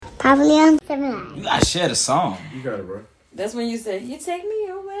Pavilion 7. You gotta share the song. You got it, bro. That's when you say, you take me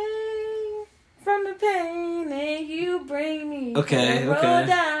away from the pain and you bring me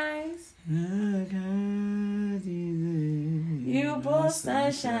paradise. You brought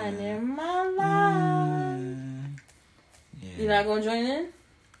sunshine in my life. Yeah. You not gonna join in?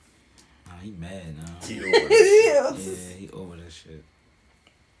 Nah, he mad now. He over that shit. Yeah, he over that shit.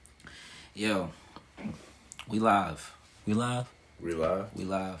 Yo, we live. We live? We live? We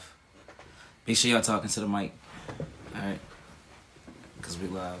live. Make sure y'all talking to the mic. Alright? Because we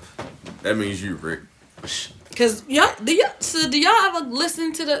live. That means you, Rick. Cause do y'all ever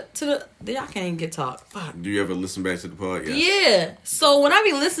listen to the y'all can't even get talk. Fuck. Do you ever listen back to the podcast? Yeah. So when I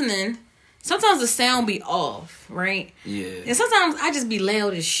be listening, sometimes the sound be off, right? Yeah. And sometimes I just be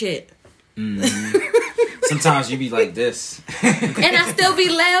loud as shit. Mm-hmm. Sometimes you be like this. And I still be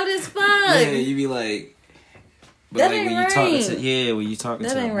loud as fuck. Yeah, you be like... But that like ain't when right. you talking to when you talking that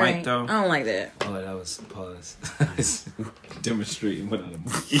to the ain't mic right. though. I don't like that. Oh, that was pause. Demonstrating without a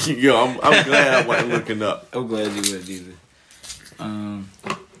mic. Yo, I'm glad I wasn't looking up. I'm glad you wouldn't either.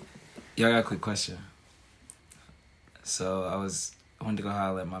 Y'all got a quick question. So I wanted to go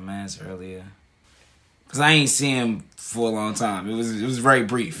holler at my mans earlier. Cause I ain't seen him for a long time. It was very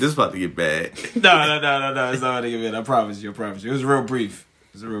brief. This is about to get bad. No. It's not gonna get bad. I promise you. It was real brief.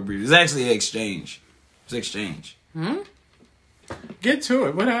 It was actually an exchange. It was exchange. Get to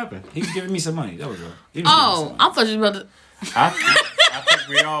it. What happened? He was giving me some money. That was all. Oh, I thought you was about to. I think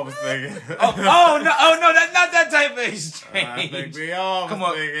we all was thinking. no, that's not that type of exchange. I think we all was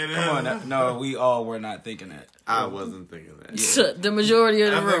thinking. Come on. No, we all were not thinking that. I wasn't thinking that. Yeah. The majority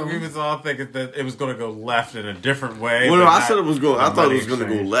of the I room. think we was all thinking that it was going to go left in a different way. Well, no, but I not said it was going. I the thought it money was going to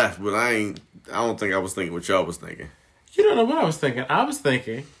go exchange. left, but I don't think I was thinking what y'all was thinking. You don't know what I was thinking. I was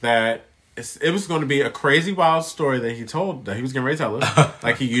thinking that it was going to be a crazy wild story that he was getting ready to tell us,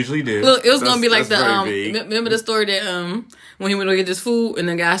 like he usually did. Look, it was gonna be like That's the very vague. remember the story that when he went to get this food and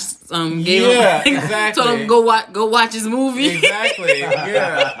the guy gave him exactly. told him go watch his movie. Exactly.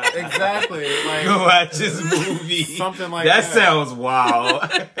 Yeah. Exactly. Like Go watch this movie. something like that. that. Sounds wild.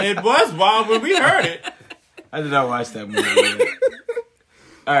 It was wild when we heard it. I did not watch that movie. Yet.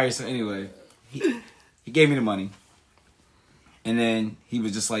 All right. So anyway, he gave me the money. And then he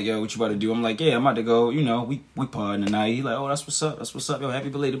was just like, yo, what you about to do? I'm like, yeah, I'm about to go, we partying tonight. He like, oh, that's what's up. Yo, happy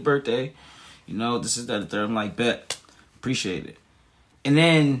belated birthday. This is that, the third. I'm like, bet. Appreciate it. And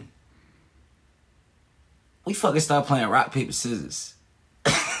then we fucking started playing rock, paper, scissors.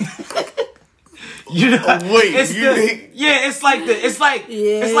 Wait,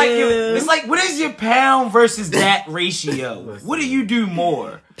 it's like what is your pound versus that ratio? What do you do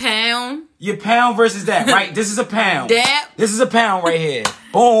more? Pound. Your pound versus that, right? This is a pound. That. This is a pound right here.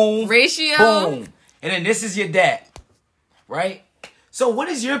 Boom. Ratio. Boom. And then this is your dat, right? So what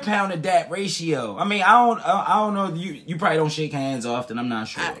is your pound to dat ratio? I mean, I don't know. You probably don't shake hands often. I'm not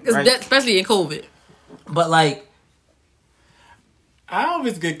sure. Right? Especially in COVID. But like, I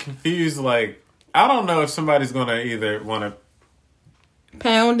always get confused. Like, I don't know if somebody's gonna either want to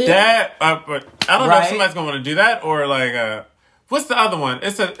Pound it. that, but I don't know Right. if somebody's gonna want to do that or like, what's the other one?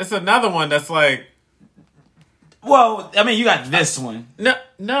 It's another one that's like, well, I mean, you got this one. yeah,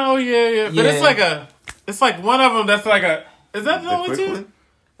 but Yeah. it's like one of them that's like a. Is that the The only quick two? one?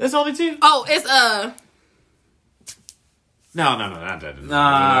 There's only two? Oh, it's No, not that.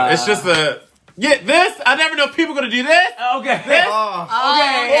 Nah. It's just this. I never know if people gonna do this. Okay. This.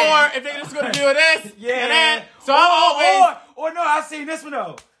 Okay. Or if they're just gonna do this. Yeah. And that. So I'm always. Or no, I seen this one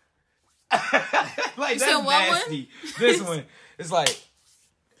though. Like said that's what one? nasty. This one, it's like,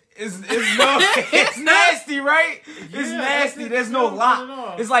 it's nasty, right? It's Yeah, nasty. that's- There's no no, lock. not at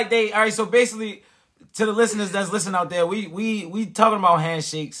all. It's like all right. So basically, to the listeners that's listening out there, we talking about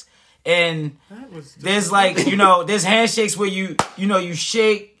handshakes, and there's like there's handshakes where you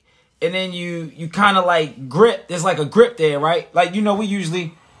shake. And then you kind of like grip. There's like a grip there, right? Like, we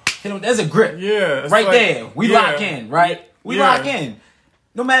usually hit them. There's a grip. Yeah. it's Right like- there. We yeah. lock in, right? We Yeah. lock in.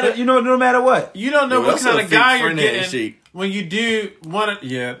 No matter, no matter what. You don't know Yo, what that's kind a of fake guy you're friend getting handshake. when you do one.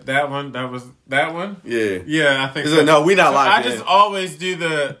 Yeah, that one. That was that one. Yeah. Yeah, I think It's like, no, we not So locked I in. just always do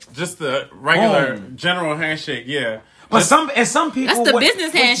the regular Boom. general handshake. Yeah. But some people. That's the with-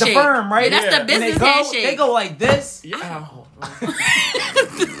 business with handshake. The firm, right? Yeah, that's the When they business go, handshake. They go like this. Yeah.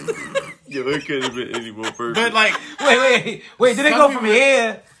 Yo, it could have been any more perfect. But like, Wait. Did they Some go from people-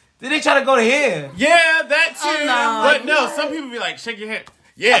 here? Did they try to go to here? yeah, that too. Oh, no. But no, some people be like, shake your hand.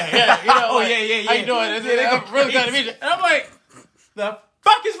 Yeah. Oh, like, yeah. How you doing? Yeah, they go I'm really glad to meet you. And I'm like, the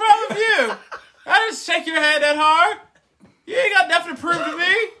fuck is wrong with you? I didn't shake your hand that hard. You ain't got nothing to prove to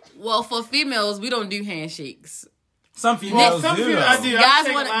me. well, for females, we don't do handshakes. Some females some do. females, I do.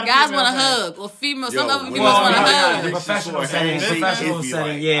 Guys want a hug, or females. Some other females Well, want a yeah, hug. in a professional setting. Shake Professional if you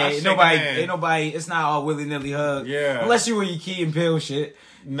setting. like. Yeah, I ain't shake nobody. a hand. Ain't nobody. It's not all willy nilly hug. Yeah. Unless you were your Key and Peele shit.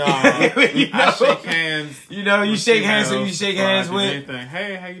 No, You know? I shake hands. You know, you with shake hands. So you females shake before I hands do with. anything.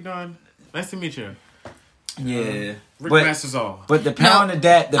 Hey, how you doing? Nice to meet you. Yeah. Rick Masters all. But the pound of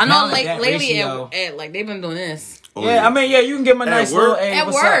that. The I know, pound like of that lately ratio. at like they've been doing this. Oh, Yeah, I mean, yeah, you can give them a nice work? little. Hey, At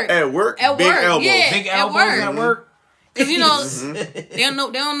what's work. up? At work, At big work, elbows. yeah. Big At elbows work. at work. Cause you know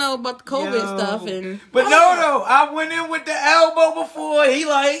they don't know about the COVID Yo. stuff and. But no, I went in with the elbow before. He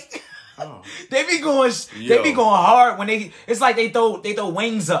like. Oh. They be going hard when they. It's like they throw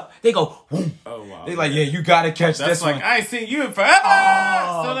wings up. They go. Whoom. Oh wow. They like, yeah, you gotta catch That's this like one. I ain't seen you in forever.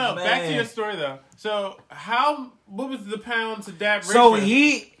 Oh, So no, back to man. your story though. So what was the pound to dap ratio? So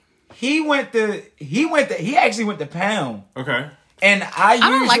he actually went to pound, Okay. and I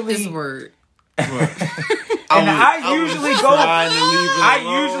don't like this word. And I usually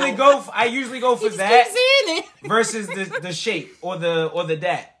go. I usually go for Keep that seeing it. versus the shake or the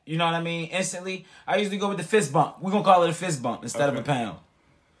dat. You know what I mean? Instantly, I usually go with the fist bump. We're gonna call it a fist bump instead of a pound.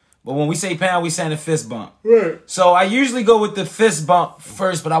 But when we say pound, we saying a fist bump. Right. So I usually go with the fist bump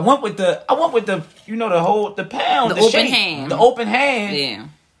first, but I went with the you know the pound, The the open shake, hand. the open hand. Yeah.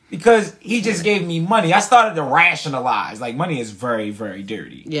 Because he just gave me money. I started to rationalize. Like, money is very, very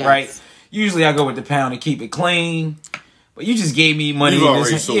dirty. Yes. Right? Usually I go with the pound to keep it clean. But you just gave me money. You in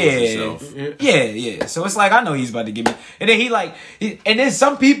already this- sold yourself. Yeah. So it's like, I know he's about to give me. And then and then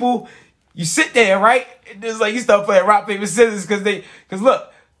some people, you sit there, right? And it's like, you start playing rock, paper, scissors because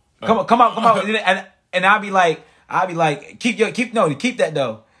look, come out. And I'll be like, keep that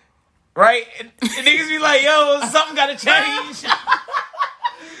though. Right? And niggas be like, yo, something gotta change.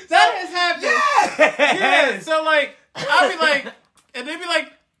 That has happened. Yeah. Yeah. So like I'll be like, and they be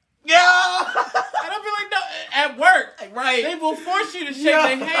like, Yo. and I'll be like, no, at work. Right. They will force you to shake Yeah.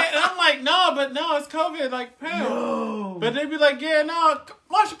 their hand. And I'm like, no, it's COVID, like, pound. No. But they be like, yeah, no,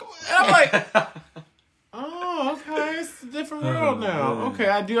 Marshall, come on. And I'm like, oh, okay, it's a different world now. man. Okay,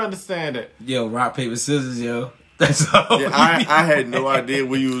 I do understand it. Yo, rock, paper, scissors, yo. That's all. Yeah, I had no idea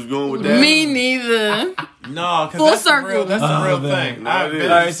where you was going with that. Me neither. No, because Full that's circle. the real, that's the Oh, real man. thing. No, I've it been is.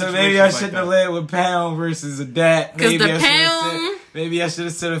 in Alright, so maybe I situations shouldn't like have that. led with pound versus a dat. 'Cause Maybe the I should have pound- said, maybe I should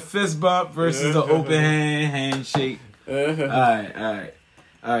have said a fist bump versus the open handshake. Alright,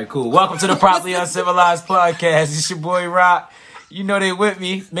 cool. Welcome to the Properly Uncivilized Podcast. It's your boy Rock. You know they with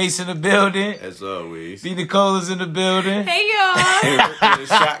me. Mason in the building. As always. B. Nicola's in the building. Hey y'all. And the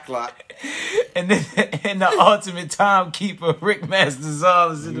shot clock. And then and the ultimate timekeeper, Rick Masters,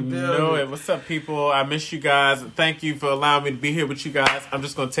 is in the building. No, and what's up, people? I miss you guys. Thank you for allowing me to be here with you guys. I'm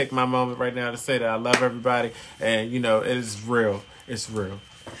just going to take my moment right now to say that I love everybody. And, it is real. It's real.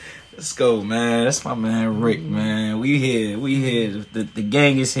 Let's go, man. That's my man Rick, man. We here. The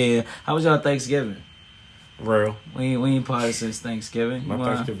gang is here. How was y'all Thanksgiving? Real. We ain't party since Thanksgiving. My You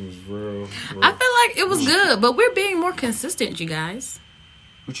wanna- Thanksgiving was real. I feel like it was good, but we're being more consistent, you guys.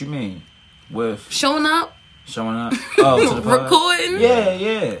 What you mean? With Showing up, showing up? Oh, to the pod? recording. Yeah.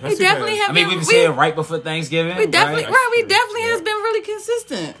 We That's definitely okay. have I mean, been. we been saying right before Thanksgiving. We definitely right? right. We That's definitely true. has been really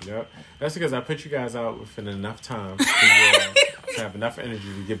consistent. Yep. That's because I put you guys out within enough time to have enough energy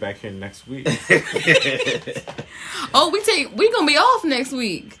to get back here next week. Oh, we gonna be off next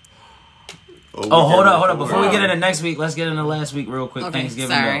week. Oh, hold up. Before we get into next week, let's get into last week real quick. Okay,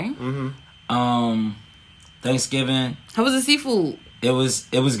 Thanksgiving. sorry. Though. Thanksgiving. How was the seafood? It was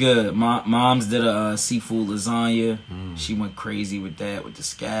good. Mom's did a seafood lasagna. She went crazy with that, with the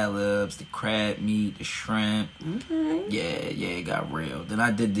scallops, the crab meat, the shrimp. Okay. Yeah, it got real. Then I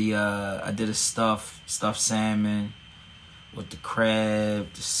did a stuffed salmon with the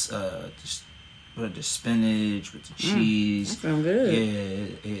crab, the spinach with the cheese. That sounds good.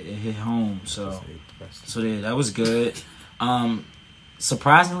 Yeah, it hit home. So yeah, that was good.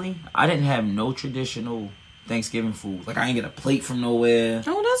 Surprisingly, I didn't have no traditional Thanksgiving food. Like, I ain't get a plate from nowhere.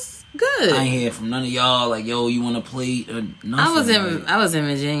 Oh, that's good. I ain't hear from none of y'all like, yo, you want a plate or nothing. I was in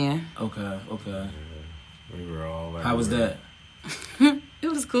like, Virginia. Okay. We were all How was that? It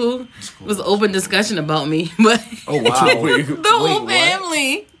was cool. It was an open discussion about me, but Oh wow. the whole what?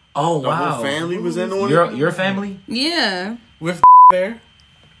 family. Oh The wow. whole family was in on it? Your family? Yeah. with there.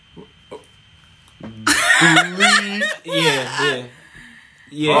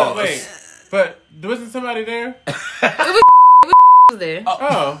 Yeah. Oh wait, but wasn't somebody there? Was there?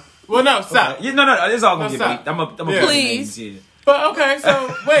 Oh, well, no, stop. Yeah, no, it's all gonna No, get stop. beat. I'm a Yeah. Please. Yeah. But okay,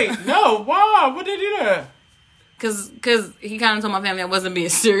 so wait, no, why? What did you do that? Cause he kind of told my family I wasn't being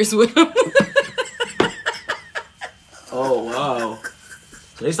serious with him. Oh wow.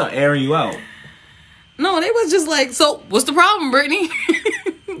 So they start airing you out. No, they was just like, so what's the problem, Brittany?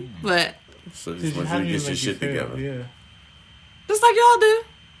 But So just want you to get your shit together. Yeah. just like y'all do.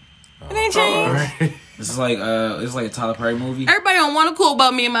 It ain't changed. Right. This is like it's like a Tyler Perry movie. Everybody don't want to quote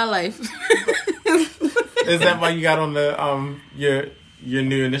about me in my life. Is that why you got on the your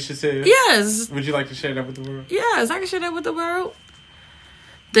new initiative? Yes. Would you like to share that with the world? Yes, I can share that with the world.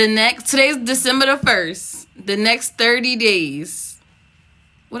 Today's December the 1st. The next 30 days.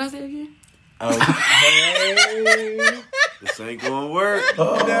 What I say again? Okay. This ain't gonna work.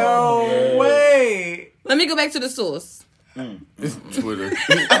 No way. Let me go back to the source. Twitter.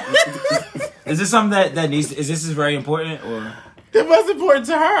 Is this something that needs? Is this very important or? It was important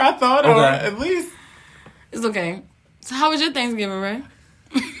to her, I thought, or Okay. at least. It's okay. So how was your Thanksgiving, Ray?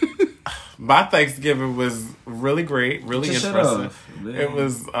 My Thanksgiving was really great, really Just shut impressive. up, man. It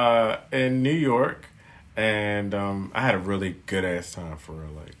was in New York, and I had a really good ass time for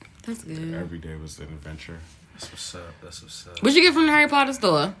real. Like That's good. every day was an adventure. That's what's up. That's what's up. What'd you get from the Harry Potter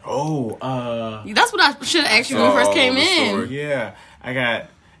store? Oh, That's what I should have asked you when we first came the in. story. yeah, I got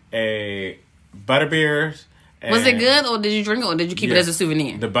a butterbeer. Was it good, or did you drink it, or did you keep it Yeah. as a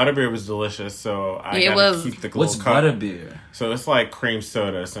souvenir? The butterbeer was delicious, so I Yeah, it gotta was. keep the What's little cup. butterbeer? So it's like cream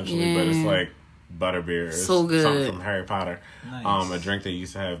soda essentially, but it's Yeah. like butterbeer. It's So good. something from Harry Potter. Nice. A drink they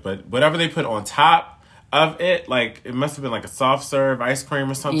used to have. But whatever they put on top of it, like it must have been like a soft serve ice cream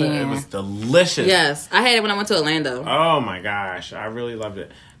or something. Yeah. It was delicious. Yes, I had it when I went to Orlando. Oh my gosh, I really loved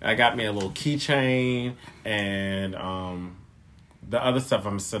it. I got me a little keychain and the other stuff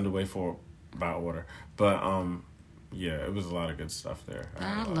I'm gonna send away for by order. But yeah, it was a lot of good stuff there.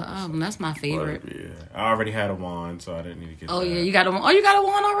 I love, that's my favorite. Yeah, I already had a wand, so I didn't need to get. Oh that. yeah, you got a one. Oh, you got a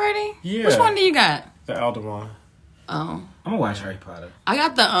one already? Yeah. Which one do you got? The Elder Wand. Oh, I'm gonna watch Harry Potter. I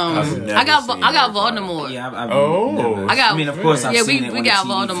got the I've never I got seen I got Harry Potter. Voldemort. Yeah, I've Oh. never, I got- I mean, of course, I've Yeah, seen we it on got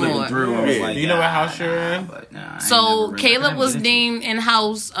the TV flipping Voldemort. through. I was Yeah. like, Do you know what house you're in? But nah, I ain't So never really- Caleb I was never been into named in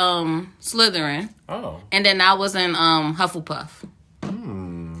house Slytherin, Oh. and then I was in Hufflepuff.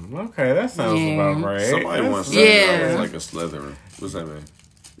 Okay, that sounds Yeah. about right. Somebody once said Yeah. I was like a Slytherin. What's that mean?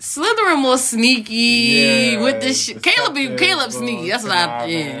 Slytherin was sneaky Yeah, with this shit. Caleb sneaky. That's what I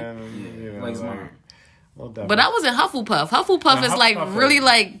yeah. Like smart. But I was in Hufflepuff. Hufflepuff No, is like Hufflepuff really is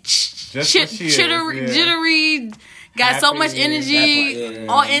like just what she is, chittery, yeah. jittery. Got so Happy, much that energy, part, yeah,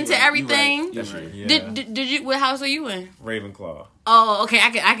 all you're into right, everything. You're right. Yeah. Did you? What house are you in? Ravenclaw. Oh, okay.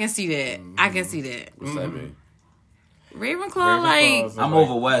 I can see that. I can see that. What's that mean? Ravenclaw, like Ravenclaws are I'm like-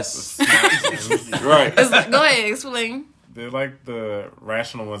 over west. Right. go ahead, explain. They're like the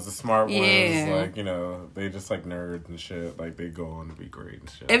rational ones, the smart ones. Yeah. Like, you know, they just like nerds and shit. Like, they go on to be great and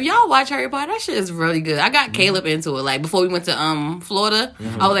shit. If y'all watch Harry Potter, that shit is really good. I got Caleb into it. Like before we went to Florida,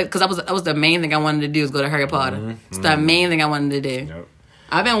 I was like, because that was the main thing I wanted to do is go to Harry Potter. It's the main thing I wanted to do. Yep.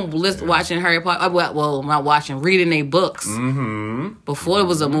 I've been watching Harry Potter. Well, not watching, reading their books before it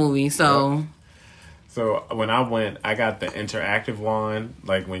was a movie. So So when I went, I got the interactive wand.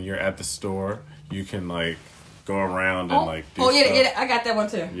 Like, when you're at the store, you can, like, go around and, like, do stuff. I got that one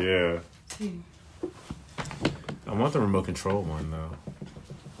too. Yeah. I want the remote control one though.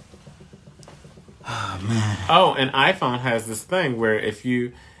 Oh man. Oh, and iPhone has this thing where if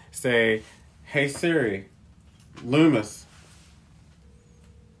you say, "Hey Siri, Loomis,"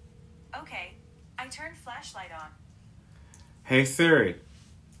 Okay, I turned flashlight on. "Hey Siri,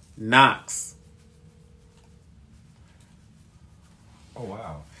 Knox." Oh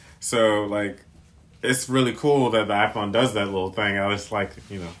wow. So like, it's really cool that the iPhone does that little thing. I just like,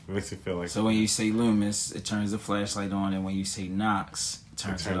 you know, it makes you feel like. So when you say Loomis, it turns the flashlight on, and when you say Knox, it it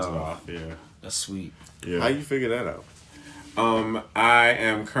turns, turns it it off. off. Yeah. That's sweet. Yeah. How you figure that out? I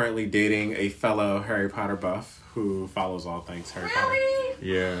am currently dating a fellow Harry Potter buff who follows all things Harry Potter.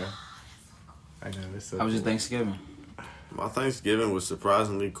 Yeah. I know. It's so How was your cool. Thanksgiving? My Thanksgiving was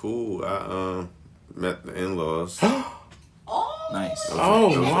surprisingly cool. I met the in-laws. Nice. Oh, That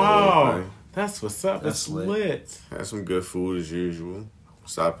was a wow. whole thing. That's what's up. That's That's lit. lit. Had some good food as usual.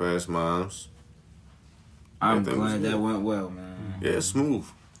 Stopped past mom's. I'm Everything was glad that good. went well, man. Yeah, smooth.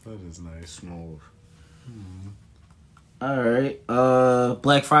 That is nice. Smooth. All right.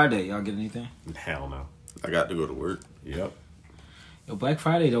 Black Friday. Y'all get anything? Hell no. I got to go to work. Yep. Yo, Black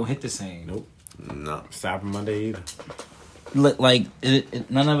Friday don't hit the same. Nope. No. Cyber Monday either. Look, like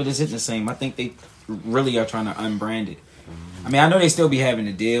none of it is hitting the same. I think they really are trying to unbrand it. I mean, I know they still be having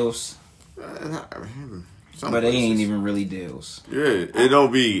the deals, Some but they ain't places. even really deals. Yeah, it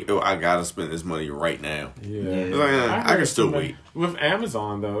don't be, oh, I gotta spend this money right now. Yeah. It's like, I heard can still somebody- wait. With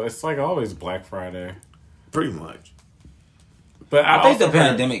Amazon, though, it's like always Black Friday. Pretty much. But I think the also heard-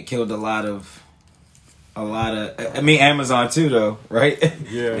 pandemic killed a lot of a lot of. I mean, Amazon too, though, right?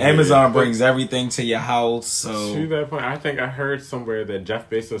 Yeah. Amazon brings everything to your house. So To that point, I think I heard somewhere that Jeff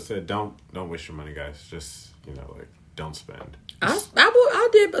Bezos said, "Don't waste your money, guys. Just like don't spend." I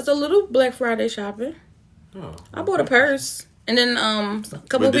did a little Black Friday shopping. Oh, I bought a purse. And then a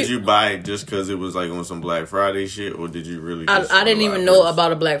couple But did you buy it just because it was like on some Black Friday shit, or did you really? I didn't even know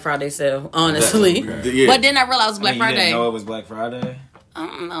about a Black Friday sale, honestly. Yeah. But then I realized it was Black you Friday. didn't know it was Black Friday. I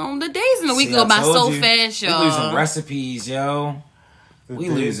don't know. The days in the week See, go I by told so you. fast, We y'all. losing recipes, yo. The We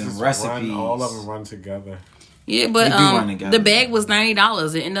days losing just recipes. all of them run together. Yeah, but They do run together. the bag was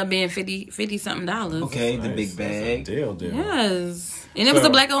 $90. It ended up being $50 something dollars. Okay, the Nice. big That's bag. a deal. Yes, and it was a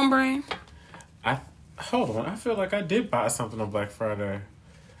So- black owned brand. Hold on. I feel like I did buy something on Black Friday.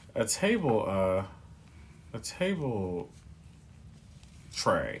 A table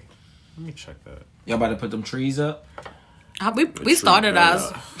tray. Let me check that. Y'all about to put them trees up? We started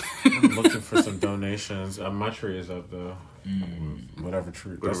ours. I'm looking for some donations. My tree is up though. Whatever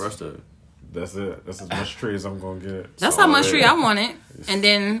tree. Where the rest of it? That's it. That's as much tree as I'm gonna get. That's how much tree I wanted. And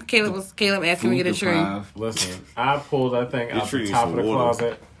then Caleb asked me to get a tree. deprived. Listen, I pulled that thing out tree the needs top of some the water.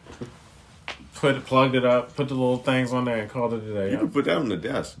 closet. Plugged it up, put the little things on there, and called it a day. You can put that on the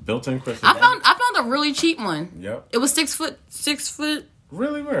desk. Built-in Christmas. I found a really cheap one. Yep. It was 6 foot,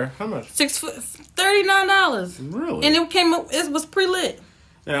 Really? Where? How much? $39, Really? and it was pre lit.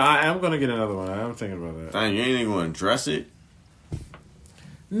 Yeah, I am gonna get another one. I am thinking about that. Dang, you ain't even going to dress it?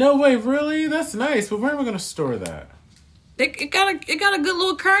 No way, really? That's nice. But where am I gonna store that? It got a good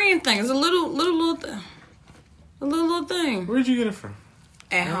little carrying thing. It's a little thing Where'd you get it from?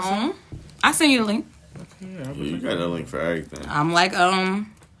 at home. I send you the link. Yeah, Yeah, you got a link for everything. I'm like I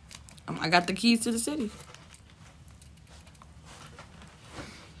got the keys to the city.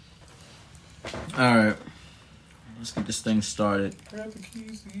 All right, let's get this thing started. I got the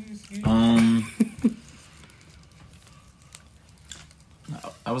keys.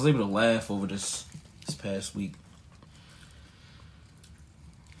 I was able to laugh over this past week.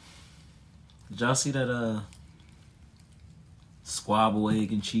 Did y'all see that squabble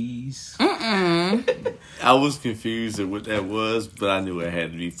egg and cheese? I was confused at what that was, but I knew it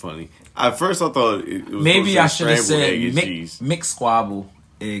had to be funny. At first, I thought it was Maybe I supposed to should be have scrambled said egg and cheese. mixed squabble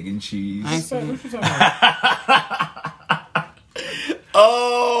egg and cheese. I ain't seen What you talking about?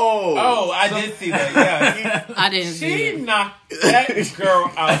 Oh! I did see that. Yeah. I didn't see She it. knocked that girl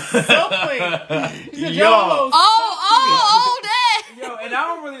out so clean. Yo. Oh, that. Yo, and I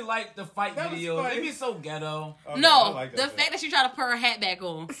don't really like the fight That was videos. funny. They be so ghetto. No, like the that fact that she tried to put her hat back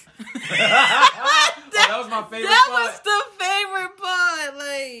on. That was my favorite That part. was the favorite part.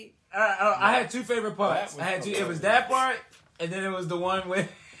 Like, I had two favorite parts. That was I had two. It hilarious. was that part, and then it was the one where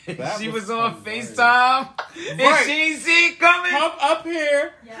That she was was on hilarious. FaceTime Right. and she ain't see it coming. Come up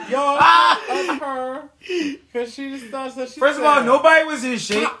here, y'all. Up her, because she just thought that she. First of all, nobody was in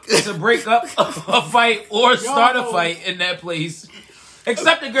shape to break up a fight or start a fight in that place,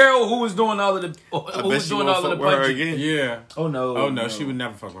 except the girl who was doing all of the I who bet was she doing won't all of fuck the with her punching. again. Yeah. Oh no! Oh no, she would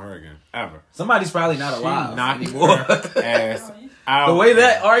never fuck with her again, ever. Somebody's probably not She alive knocked anymore. her ass out. The way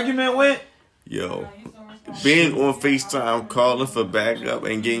that argument went. Yo. Being on FaceTime, calling for backup,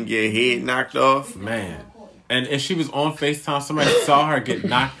 and getting your head knocked off. Man. And if she was on FaceTime, somebody saw her get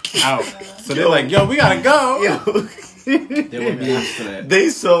knocked out. So they're like, yo, we gotta go. Yo. There were memes for that. They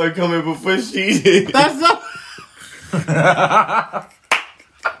saw it coming before she did. That's up.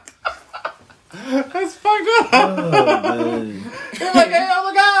 That's fucked up. They're like, hey, oh,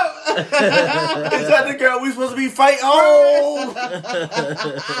 look out. Is that the girl we supposed to be fighting? Oh!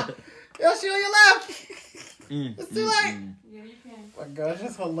 Yo, she on your left. It's too late. Oh my gosh,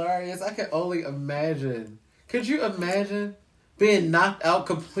 that's hilarious. I can only imagine. Could you imagine being knocked out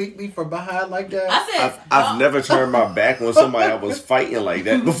completely from behind like that? I said, I've never turned my back on somebody I was fighting like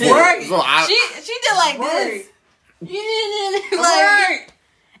that before. Right. So I, she did like Right. this. Like, Right.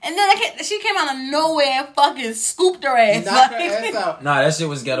 and then she came out of nowhere and fucking scooped her ass. Knocked her Like- ass out. Nah, that shit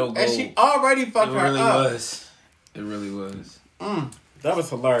was ghetto gold. And she already It fucked her really up. was. It really was. That was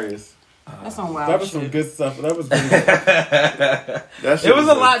hilarious. That's some wild That was shit. some good stuff. That was really good. that shit It was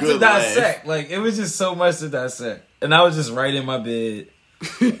a lot to good laugh. dissect. Like it was just so much to dissect, and I was just right in my bed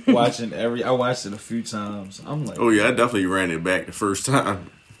watching I watched it a few times. I'm like, Oh yeah, I definitely ran it back the first time.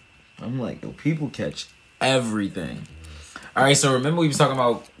 I'm like, yo, people catch everything. All right, so remember we was talking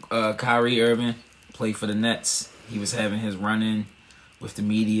about Kyrie Irving played for the Nets. He was having his run-in with the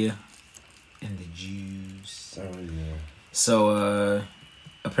media and the Jews. Oh yeah. So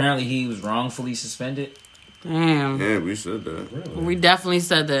apparently he was wrongfully suspended. Damn. Yeah, we said that. Really? We definitely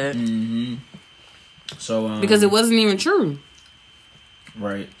said that. So Because it wasn't even true.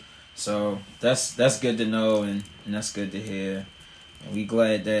 right. So that's good to know, and that's good to hear. And we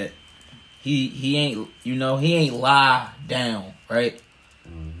glad that he ain't he ain't lie down, right?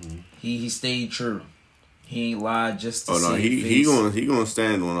 Mm-hmm. He stayed true. He ain't lied just to Oh no, save he face. gonna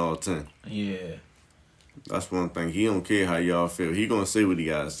stand on all 10. Yeah. That's one thing. He don't care how y'all feel. He gonna say what he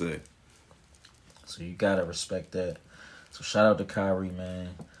gotta say. So you gotta respect that. So shout out to Kyrie, man.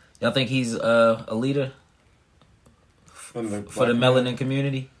 Y'all think he's a leader for the melanin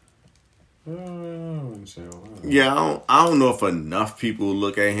community? Yeah, I don't know if enough people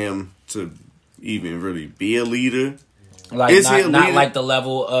look at him to even really be a leader. Like Is he a not leader? like the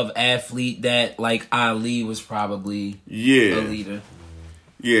level of athlete that like Ali was probably Yeah, a leader.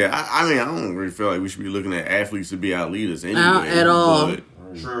 yeah. I mean, I don't really feel like we should be looking at athletes to be our leaders anyway. Not at all. But,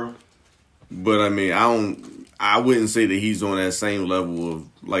 True. but I mean, I wouldn't say that he's on that same level of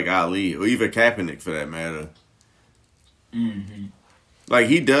like Ali or even Kaepernick for that matter. Mm-hmm. Like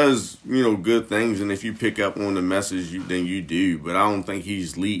he does, good things, and if you pick up on the message, then you do. But I don't think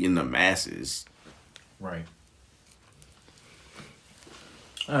he's leading the masses. Right.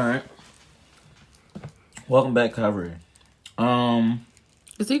 All right. Welcome back, Kyrie.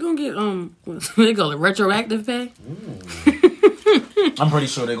 Is he gonna get what they call it, retroactive pay? I'm pretty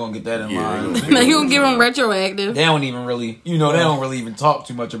sure they're gonna get that in Yeah, line. they're Like, he gonna give him retroactive. They don't even really, they don't really even talk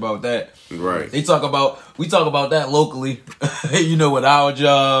too much about that. Right. We talk about that locally, with our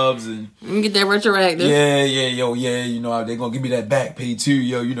jobs and You can get that retroactive. they're gonna give me that back pay too,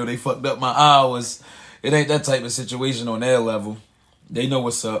 they fucked up my hours. It ain't that type of situation on their level. They know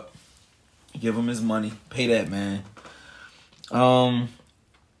what's up. Give him his money, pay that man. I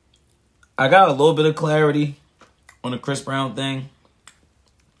got a little bit of clarity on the Chris Brown thing,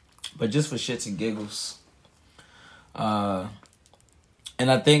 but just for shits and giggles. And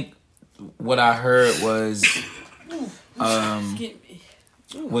I think what I heard was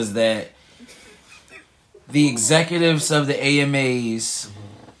that the executives of the AMAs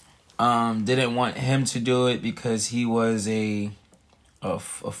didn't want him to do it because he was a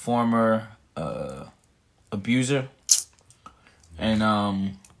former abuser, and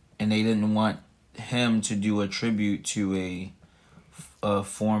they didn't want him to do a tribute to a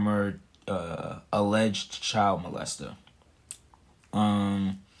former alleged child molester.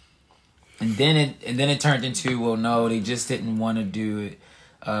 And then it turned into, well, no, they just didn't want to do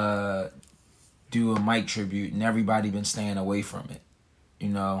a Mike tribute, and everybody been staying away from it.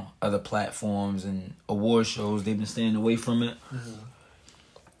 Other platforms and award shows, they've been staying away from it. Mm-hmm.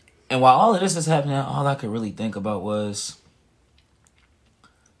 And while all of this is happening, all I could really think about was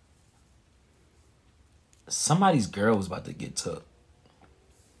somebody's girl was about to get took.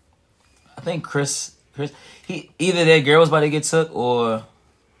 I think Chris, either that girl was about to get took or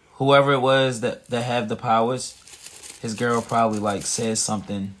whoever it was that have the powers, his girl probably said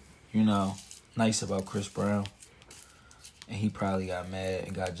something, nice about Chris Brown. And he probably got mad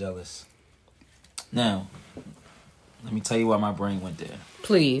and got jealous. Now, let me tell you why my brain went there.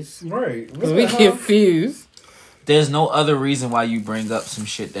 Please. Right. We confused. There's no other reason why you bring up some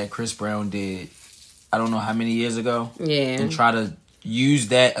shit that Chris Brown did, I don't know how many years ago. Yeah. And try to use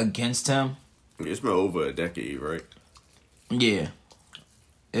that against him. It's been over a decade, right? Yeah.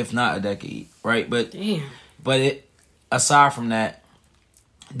 If not a decade, right? But Damn. Aside from that,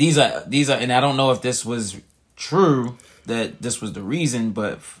 these are, and I don't know if this was true, that this was the reason,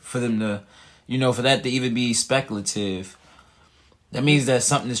 but for them to, for that to even be speculative, that means that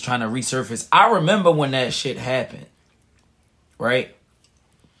something is trying to resurface. I remember when that shit happened, right?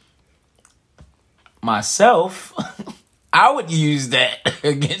 Myself, I would use that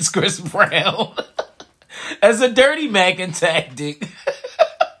against Chris Brown as a dirty macking tactic.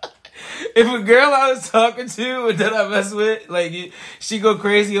 If a girl I was talking to and that I mess with, she go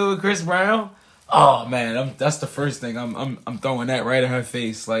crazy over Chris Brown, oh man, that's the first thing I'm throwing that right in her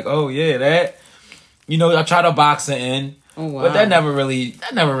face. Like, oh yeah, that. I try to box her in, Oh, wow. but that never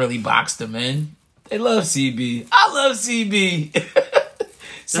really boxed him in. They love CB. I love CB.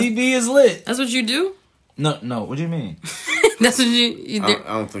 CB is lit. That's what you do? No. What do you mean? That's what you do?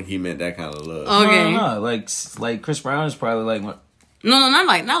 I don't think he meant that kind of love. Okay. No. Like Chris Brown is probably No, not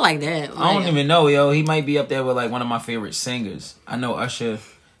like that. I don't even know, yo. He might be up there with one of my favorite singers. I know Usher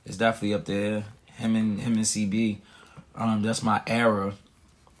is definitely up there. Him and CB. That's my era.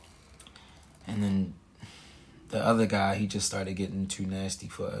 And then the other guy, he just started getting too nasty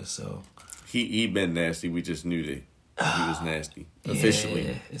for us. So He been nasty. We just knew that he was nasty officially.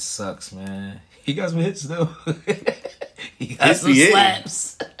 Yeah, it sucks, man. He got some hits though. He got some SBA.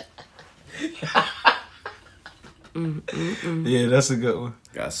 slaps. Yeah, that's a good one.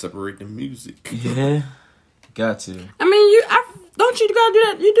 Gotta separate the music. Yeah, got to. I mean, don't you gotta do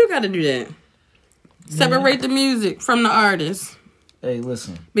that? You do gotta do that. Separate the music from the artist. Hey,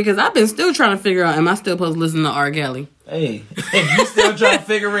 listen. Because I've been still trying to figure out, am I still supposed to listen to R. Kelly? Hey, if you still trying to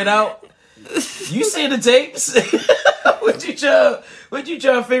figure it out, you see the tapes. What you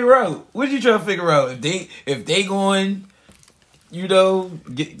trying to figure out? What you trying to figure out? If they going, give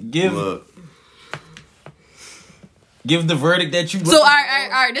the verdict that you. So all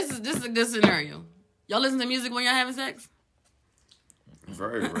right. This is a good scenario. Y'all listen to music when y'all having sex?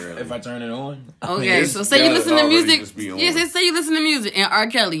 Very rarely. If I turn it on. Okay, so say you listen to music. Say you listen to music and R.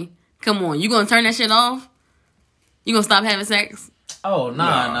 Kelly. Come on, you gonna turn that shit off? You gonna stop having sex? Oh,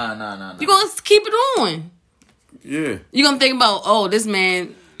 nah. You gonna keep it on? Yeah. You gonna think about, this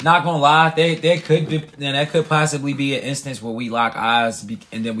man. Not gonna lie, that could possibly be an instance where we lock eyes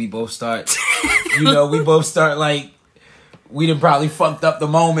and then we both start, like, we done probably fucked up the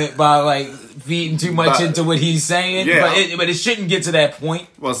moment by like feeding too much into what he's saying. Yeah, but it shouldn't get to that point.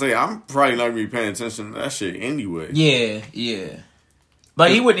 Well, I'm probably not gonna be paying attention to that shit anyway. Yeah.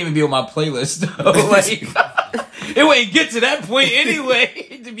 Like he wouldn't even be on my playlist though. Like it wouldn't get to that point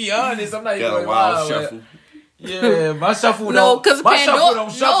anyway. To be honest, I'm not even got a wild shuffle. Yeah, my shuffle don't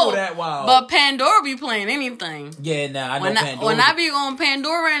shuffle that wild. But Pandora be playing anything. Yeah, I know Pandora. When I be on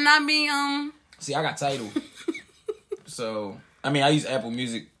Pandora and I be See, I got Tidal. So I mean, I use Apple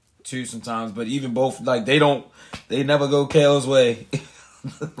Music too sometimes, but even both, like they never go Kel's way.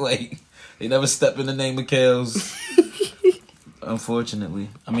 Like they never step in the name of Kel's. Unfortunately,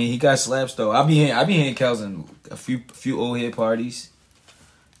 I mean he got slaps though. I be hearing Kel's in a few old head parties.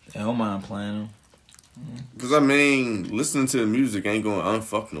 I don't mind playing them. Cause I mean, listening to the music ain't gonna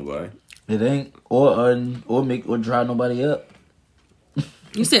unfuck nobody. It ain't or dry nobody up.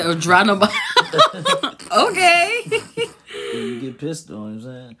 You said or dry nobody. Okay. You get pissed on, you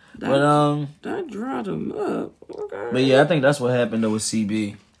know what I'm saying? That dried them up. Okay. But yeah, I think that's what happened though with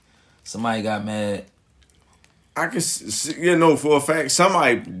CB. Somebody got mad. I can for a fact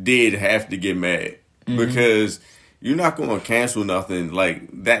somebody did have to get mad because you're not gonna cancel nothing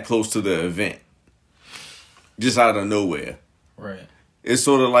like that close to the event. Just out of nowhere. Right. It's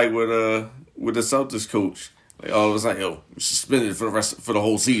sort of like with the Celtics coach. Like all of a sudden, suspended for the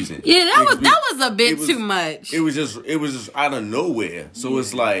whole season. Yeah, that was a bit too much. It was just out of nowhere. So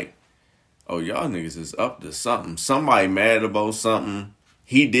it's like, y'all niggas is up to something. Somebody mad about something.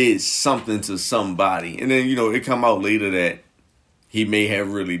 He did something to somebody. And then, it come out later that he may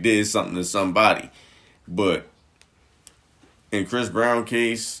have really did something to somebody. But in Chris Brown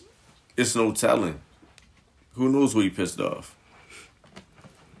case, it's no telling. Who knows who he pissed off?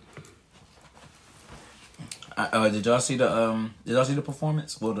 Did y'all see the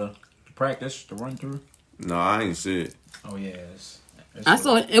performance? Well, the practice, the run through? No, I ain't see it. Oh yeah, I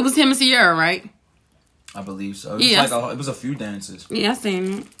saw it. It was him and Sierra, right? I believe so. It was a few dances. Yeah, I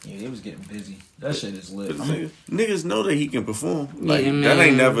seen it. Yeah, they was getting busy. That shit is lit. Niggas know that he can perform. Like Yeah, that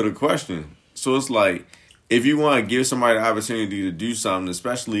ain't never the question. So it's like, if you want to give somebody the opportunity to do something,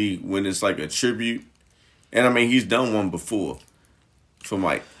 especially when it's like a tribute, and I mean he's done one before for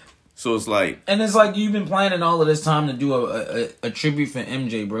Mike. So it's like, and it's like you've been planning all of this time to do a tribute for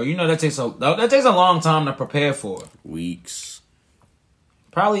MJ, bro. That takes a long time to prepare for. Weeks,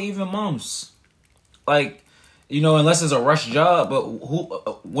 probably even months. Like, unless it's a rush job.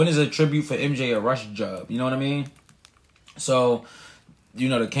 But when is a tribute for MJ a rush job? You know what I mean? So,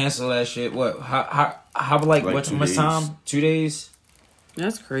 to cancel that shit. What? How like what's much time? 2 days?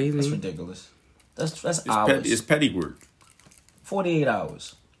 That's crazy. That's ridiculous. That's hours. It's petty work. 48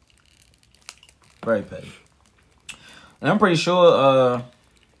 hours. Very petty. And I'm pretty sure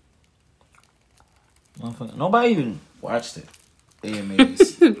nobody even watched it.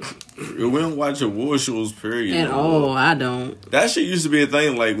 AMAs. We don't watch award shows, period. At all, I don't. That shit used to be a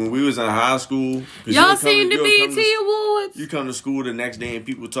thing, like when we was in high school. Y'all seen the BET Awards? You come to school the next day and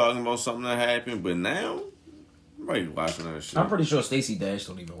people talking about something that happened, but now, nobody watching that shit. I'm pretty sure Stacey Dash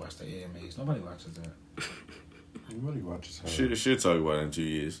don't even watch the AMAs. Nobody watches that. Nobody watches her. She'll talk about it in 2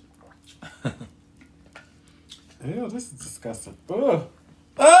 years. Ew, this is disgusting. Ugh.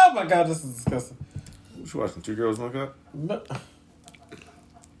 Oh my god, this is disgusting. What you watching? 2 Girls, 1 Cup? No.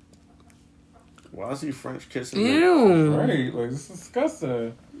 Why is he French kissing? Ew. Right, like this is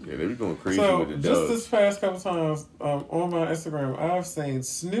disgusting. Yeah, they be going crazy So with the just dub. this past couple times on my Instagram, I've seen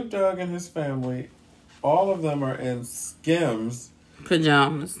Snoop Dogg and his family. All of them are in Skims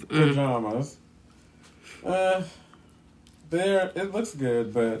pajamas. It looks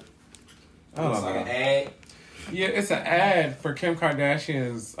good, but I don't know. Like an ad. Yeah, it's an ad for Kim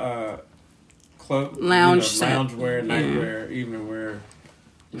Kardashian's lounge set. loungewear, nightwear, evening wear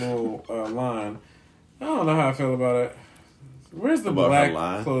little line. I don't know how I feel about it. Where's the About her black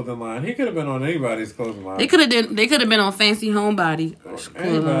line. clothing line? He could have been on anybody's clothing line. They could have been on Fancy Homebody.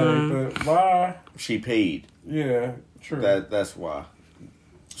 Anybody, but why? She paid. Yeah, true. That's why.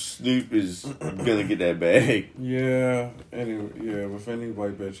 Snoop is gonna get that bag. Yeah, anyway, yeah, with any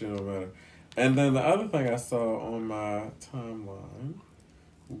white bitch, it don't matter. And then the other thing I saw on my timeline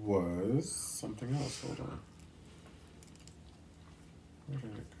was something else. Hold on. Where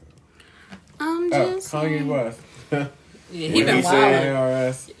did it go? I'm Oh, just Kanye saying. West. Yeah, he What been he said?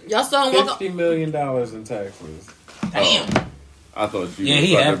 wild. IRS Y'all saw him walk $50 million in taxes. Damn. I thought you.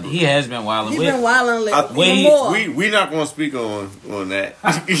 Yeah, he has been wilding. He been wilding I- even we- more. We not gonna speak on that.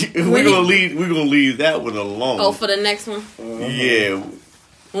 We're gonna leave that one alone. Oh, for the next one, yeah.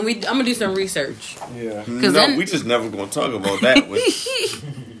 I'm gonna do some research. Yeah. No, then- we just never gonna talk about that one.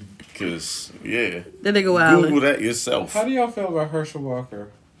 Cause yeah, That nigga Google wilding. that yourself. How do y'all feel about Herschel Walker?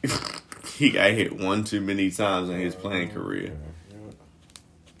 He got hit one too many times in his playing career.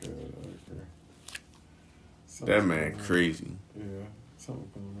 Good, I agree. That man crazy. Yeah, something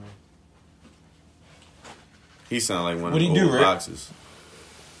going on. He sound like one What'd of he the do, old Rick? boxers.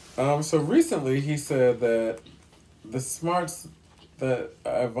 So recently he said that the smarts that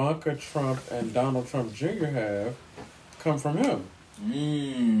Ivanka Trump and Donald Trump Jr. have come from him.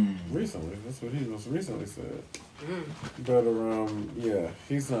 Recently, that's what he most recently said. But yeah,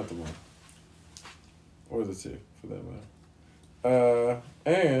 he's not the one, or the two, for that matter.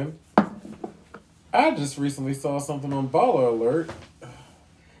 And I just recently saw something on Baller Alert.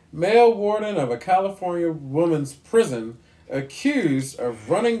 Male warden of a California woman's prison accused of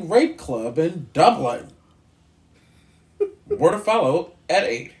running rape club in Dublin. More to follow at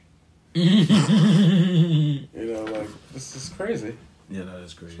 8. You know, like, this is crazy. Yeah, that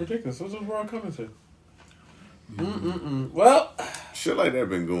is It's crazy. ridiculous. What's this world coming to? Well, Shit like that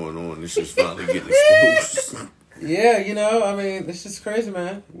been going on. It's just finally getting exposed. yeah, you know, I mean, it's just crazy,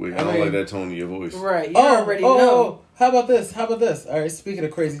 man. Wait, I don't like that tone of your voice. Right, you Oh, already know. How about this? How about this? All right, speaking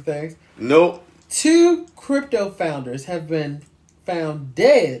of crazy things, Nope. 2 crypto founders have been found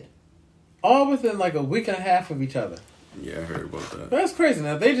dead, all within like a week and a half of each other. Yeah, I heard about that. That's crazy.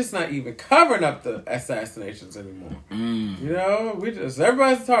 Now they just not even covering up the assassinations anymore. You know, everybody's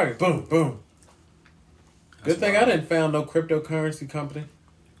a target. Boom, boom. Good thing I didn't found no cryptocurrency company.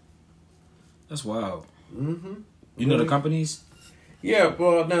 That's wild. Mm-hmm. You know the companies? Yeah,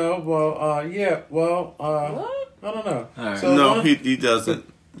 well, no, well, yeah, well, What? I don't know. All right. So No, one- he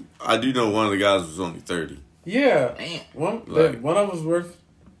doesn't. I do know one of the guys was only 30. yeah, Damn. one Like- one of them was worth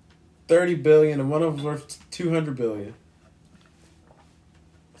 30 billion, and one of them was worth 200 billion.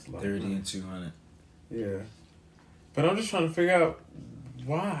 That's a lot of 30 money. and 200. Yeah, but I'm just trying to figure out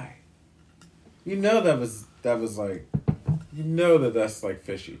why. You know that was like, you know that's like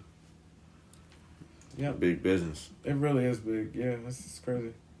fishy. Yep, Big business. it really is big. Yeah, this is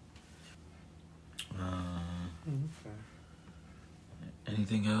crazy. Okay.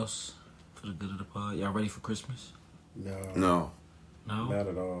 Anything else for the good of the pod? Y'all ready for Christmas? No, No. No? not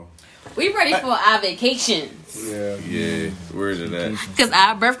at all. We ready for our vacations. Yeah, Yeah. Where's it at? Cause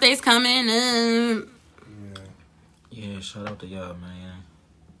our birthday's coming up. yeah. Yeah, shout out to y'all, man.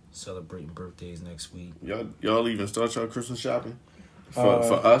 Celebrating birthdays next week. Y'all even start your Christmas shopping?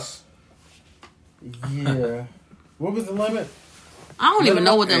 For us? Yeah. What was the limit? I don't even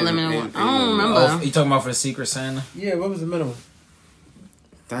know what the And- limit was. and- I don't and- remember. Oh, you talking about for the Secret Santa? Yeah, what was the minimum?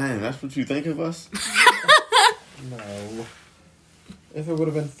 Dang, that's what you think of us? No. If it would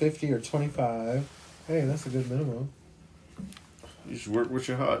have been 50 or 25, hey, that's a good minimum. You should work with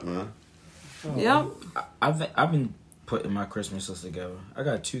your heart, man. Oh. Yep. I've been putting my Christmas list together. I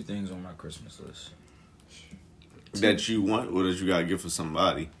got 2 things on my Christmas list. That you want or that you gotta give for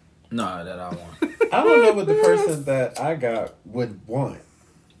somebody. No, that I want. I don't know what the person that I got would want.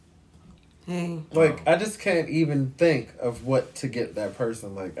 Hey. Like, I just can't even think of what to get that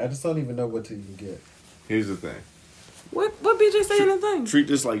person. Like, I just don't even know what to even get. Here's the thing. What BJ say in the thing? Treat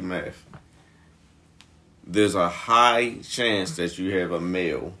this like math. There's a high chance that you have a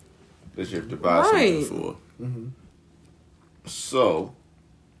male that you have to buy Right. something for. Mm-hmm. So,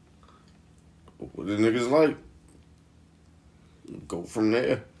 what the niggas like? Go from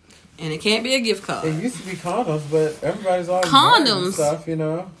there. And it can't be a gift It card. used to be condoms, but everybody's all Condoms? stuff, you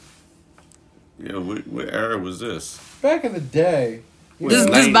know. Yeah, what era was this? Back in the day. you Just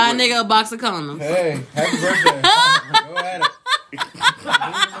know, buy a nigga a box of condoms. Hey, happy birthday. Go at it.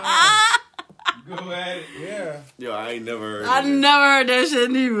 Go at it. Yeah. Yo, I ain't never heard I of it. never heard that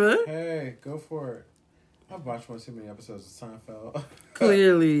shit neither. Hey, go for it. I've watched one too many episodes of Seinfeld.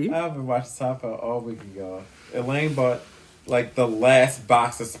 Clearly. I've been watching Seinfeld all weekend, y'all. Elaine bought like the last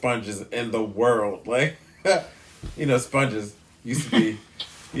box of sponges in the world. Like, you know, sponges. used to be,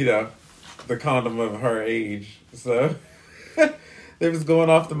 the condom of her age. So they was going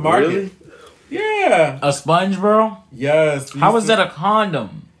off the market. Really? Yeah. A sponge, bro? Yes. How is that a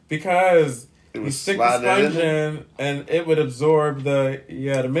condom? Because It you was stick the slide that in sponge in, and it would absorb the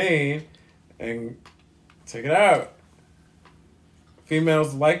and take it out.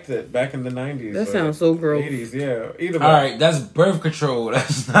 Females liked it back in the 90s. That or sounds so gross. 80s, yeah. Either way. All right, that's birth control.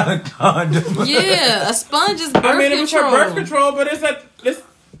 That's not a condom. Yeah, a sponge is birth it was for control. birth control, but it's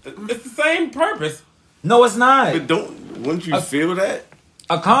the same purpose. No, it's not. But wouldn't you feel that?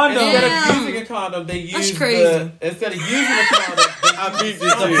 A condom. Instead Damn. of using a condom, they use crazy. instead of using a condom, they use The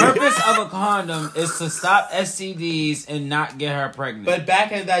the purpose of a condom is to stop STDs and not get her pregnant. But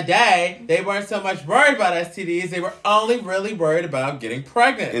back in the day, they weren't so much worried about STDs. They were only really worried about getting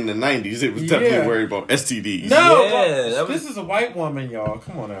pregnant. In the 90s, it was Yeah. definitely worried about STDs. No, Yeah, that was- this is a white woman, y'all.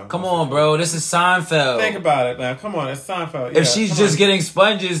 Come on now. Come on, bro. This is Seinfeld. Think about it now. Come on, it's Seinfeld. If she's just getting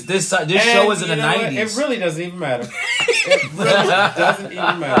sponges, this show was in the 90s. It really doesn't even matter. It really doesn't even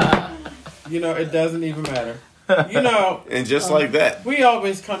matter. It doesn't even matter. And just like that. We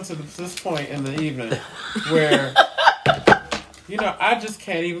always come to this point in the evening where, I just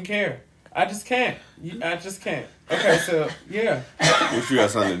can't even care. I just can't. I just can't. Okay, so, yeah. What you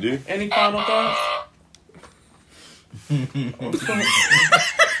got something to do? Any final thoughts?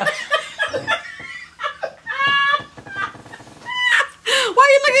 Why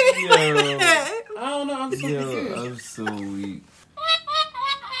you looking at me Yo. like that? I don't know. I'm so confused. I'm so weak.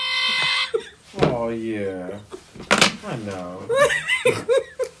 Oh, yeah. I know.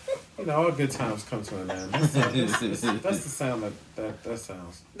 All good times come to an end. That's the sound that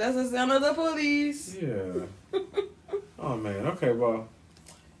sounds. That's the sound of the police. Yeah. Oh, man. Okay, well,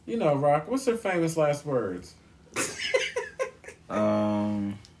 Rock, what's her famous last words?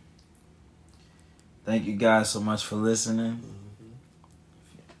 Thank you guys so much for listening.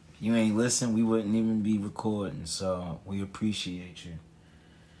 If you ain't listen, we wouldn't even be recording, so we appreciate you.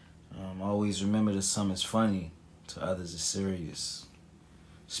 Always remember that some is funny, to others is serious.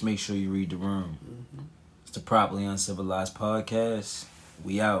 Just make sure you read the room. It's the Properly Uncivilized Podcast.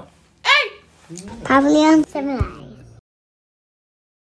 We out. Properly Uncivilized.